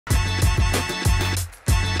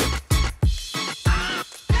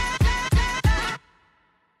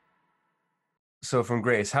So from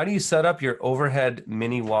Grace, how do you set up your overhead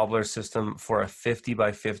mini wobbler system for a 50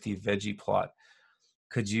 by 50 veggie plot?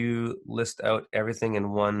 Could you list out everything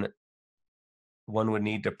in one would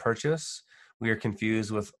need to purchase? We are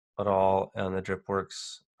confused with it all, and the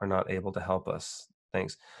DripWorks are not able to help us.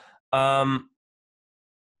 Thanks.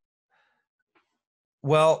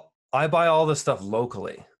 Well, I buy all this stuff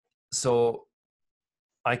locally, so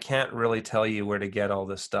I can't really tell you where to get all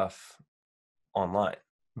this stuff online.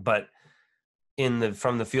 But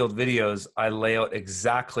from the field videos, I lay out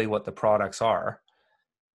exactly what the products are,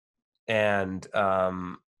 and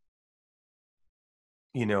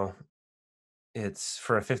you know, it's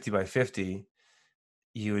for a 50 by 50.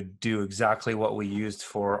 You would do exactly what we used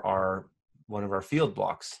for one of our field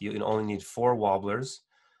blocks. You only need 4 wobblers.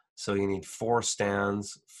 So you need 4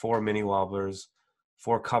 stands, 4 mini wobblers,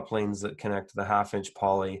 4 couplings that connect the 1/2-inch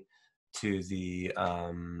poly to the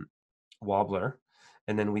wobbler.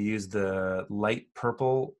 And then we use the light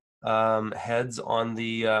purple heads on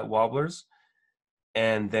the wobblers.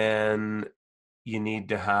 And then you need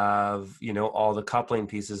to have, all the coupling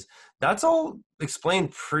pieces. That's all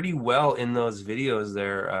explained pretty well in those videos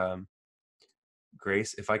there,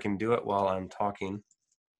 Grace. If I can do it while I'm talking,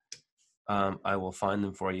 I will find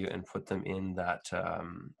them for you and put them in that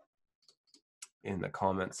in the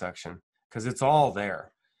comment section, because it's all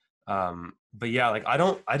there. But yeah, like I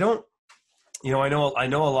know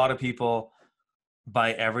a lot of people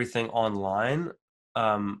buy everything online.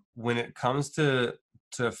 When it comes to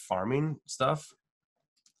farming stuff,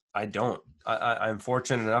 I don't. I'm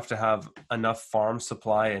fortunate enough to have enough farm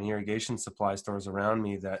supply and irrigation supply stores around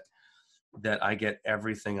me that I get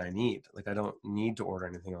everything I need. Like I don't need to order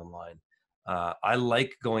anything online. I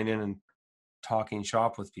like going in and talking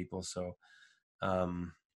shop with people. So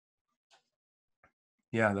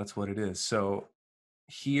yeah, that's what it is. So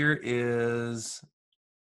here,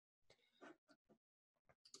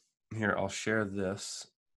 I'll share this.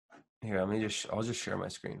 Here, I'll just share my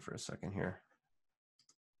screen for a second here.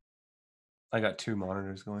 I got 2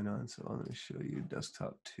 monitors going on, so I'm going to show you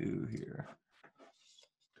desktop 2 here.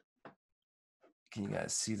 Can you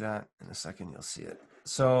guys see that? In a second, you'll see it.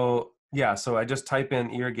 So yeah, so I just type in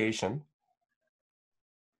irrigation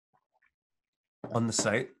on the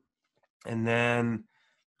site, and then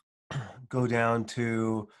go down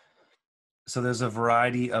to, so there's a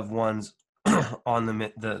variety of ones on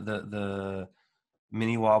the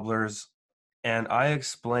mini wobblers, and I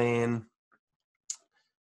explain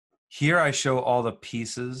here. I show all the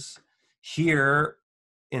pieces here.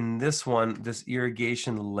 In this one, this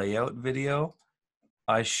irrigation layout video,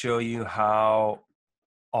 I show you how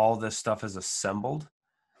all this stuff is assembled,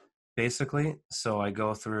 basically. So I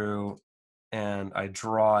go through and I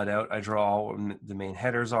draw it out. I draw what the main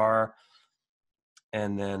headers are,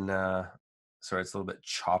 and then sorry, it's a little bit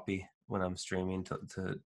choppy when I'm streaming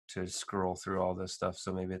to scroll through all this stuff,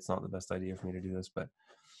 so maybe it's not the best idea for me to do this, but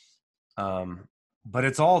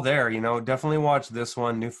it's all there. Definitely watch this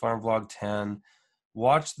one, New Farm Vlog 10.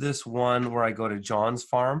 Watch this one where I go to John's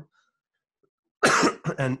farm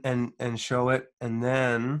and show it, and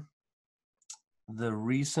then the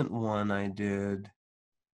recent one I did,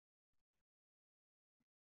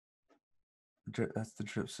 that's the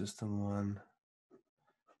drip system one.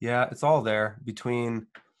 Yeah, it's all there between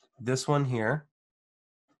this one here,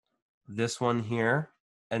 and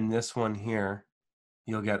this one here.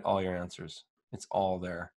 You'll get all your answers. It's all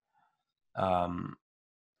there. And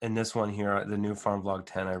this one here, the New Farm Vlog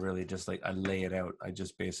 10, I really just I lay it out. I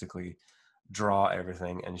just basically draw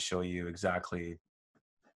everything and show you exactly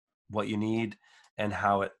what you need and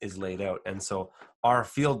how it is laid out. And so our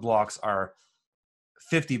field blocks are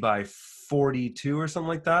 50 by 42 or something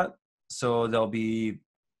like that. So it'll be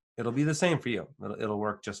the same for you. It'll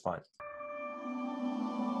work just fine.